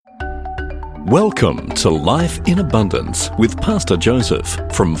Welcome to Life in Abundance with Pastor Joseph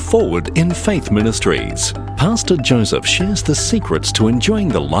from Forward in Faith Ministries. Pastor Joseph shares the secrets to enjoying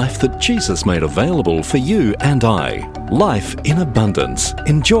the life that Jesus made available for you and I. Life in Abundance.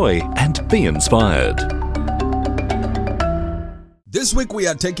 Enjoy and be inspired. This week we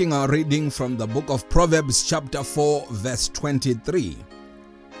are taking our reading from the book of Proverbs chapter 4 verse 23.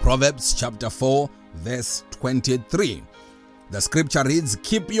 Proverbs chapter 4 verse 23. The scripture reads,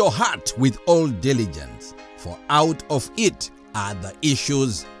 "Keep your heart with all diligence, for out of it are the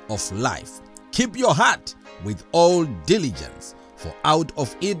issues of life." Keep your heart with all diligence, for out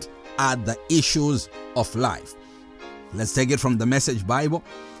of it are the issues of life. Let's take it from the Message Bible.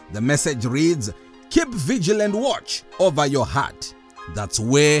 The message reads, "Keep vigilant watch over your heart. That's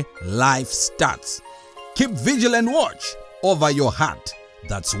where life starts." Keep vigilant watch over your heart.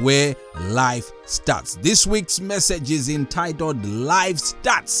 That's where life starts. This week's message is entitled Life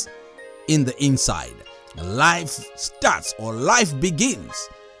Starts in the Inside. Life starts or life begins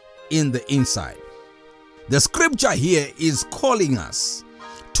in the inside. The scripture here is calling us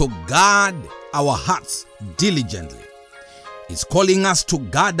to guard our hearts diligently. It's calling us to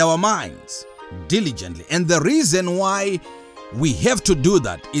guard our minds diligently. And the reason why we have to do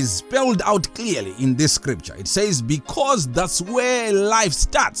that is spelled out clearly in this scripture. It says, because that's where life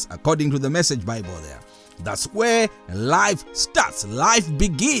starts, according to the Message Bible there. That's where life starts. Life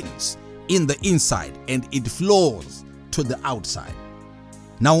begins in the inside and it flows to the outside.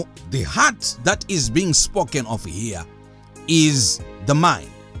 Now, the heart that is being spoken of here is the mind.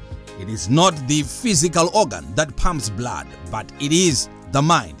 It is not the physical organ that pumps blood, but it is the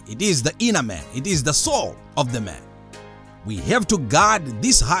mind. It is the inner man. It is the soul of the man. We have to guard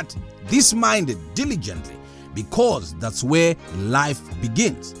this heart, this mind diligently, because that's where life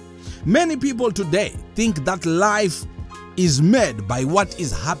begins. Many people today think that life is made by what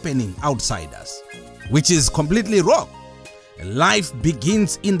is happening outside us, which is completely wrong. Life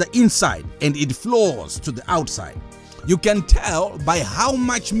begins in the inside and it flows to the outside. You can tell by how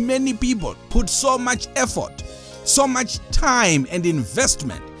much many people put so much effort, so much time and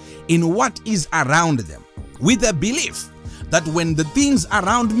investment in what is around them, with a belief that when the things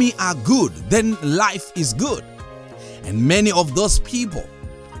around me are good, then life is good. And many of those people,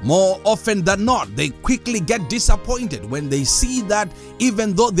 more often than not, they quickly get disappointed when they see that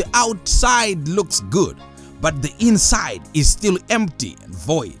even though the outside looks good, but the inside is still empty and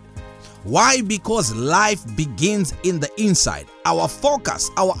void. Why? Because life begins in the inside. Our focus,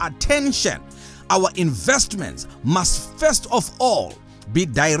 our attention, our investments must first of all be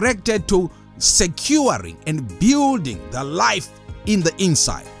directed to securing and building the life in the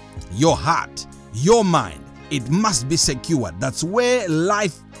inside. Your heart, your mind, it must be secured. That's where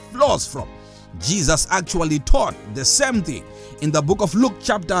life flows from. Jesus actually taught the same thing in the book of Luke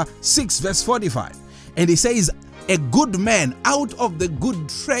chapter 6 verse 45. And he says, "A good man out of the good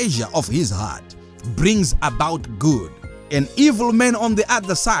treasure of his heart brings about good. An evil man on the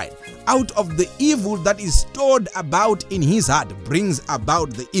other side, out of the evil that is stored about in his heart, brings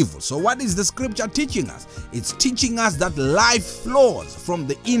about the evil." So what is the scripture teaching us? It's teaching us that life flows from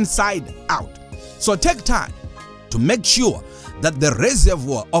the inside out. So take time to make sure that the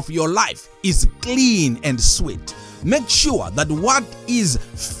reservoir of your life is clean and sweet. Make sure that what is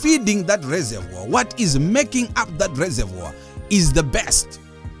feeding that reservoir, what is making up that reservoir, is the best,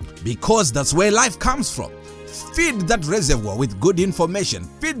 because that's where life comes from. Feed that reservoir with good information.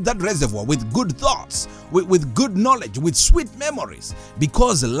 Feed that reservoir with good thoughts, with good knowledge, with sweet memories,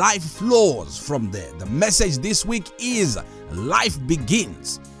 because life flows from there. The message this week is life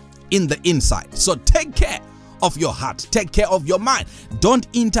begins in the inside. So take care of your heart. Take care of your mind. Don't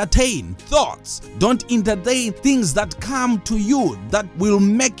entertain thoughts. Don't entertain things that come to you that will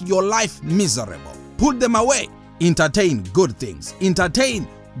make your life miserable. Put them away. Entertain good things. Entertain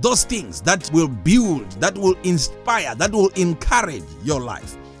those things that will build, that will inspire, that will encourage your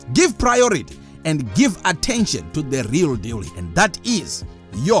life. Give priority and give attention to the real deal, and that is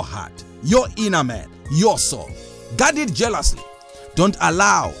your heart, your inner man, your soul. Guard it jealously. Don't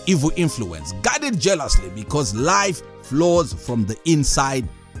allow evil influence. Guard it jealously, because life flows from the inside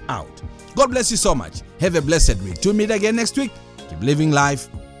out. God bless you so much. Have a blessed week. To meet again next week. Keep living life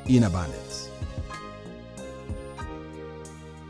in abundance.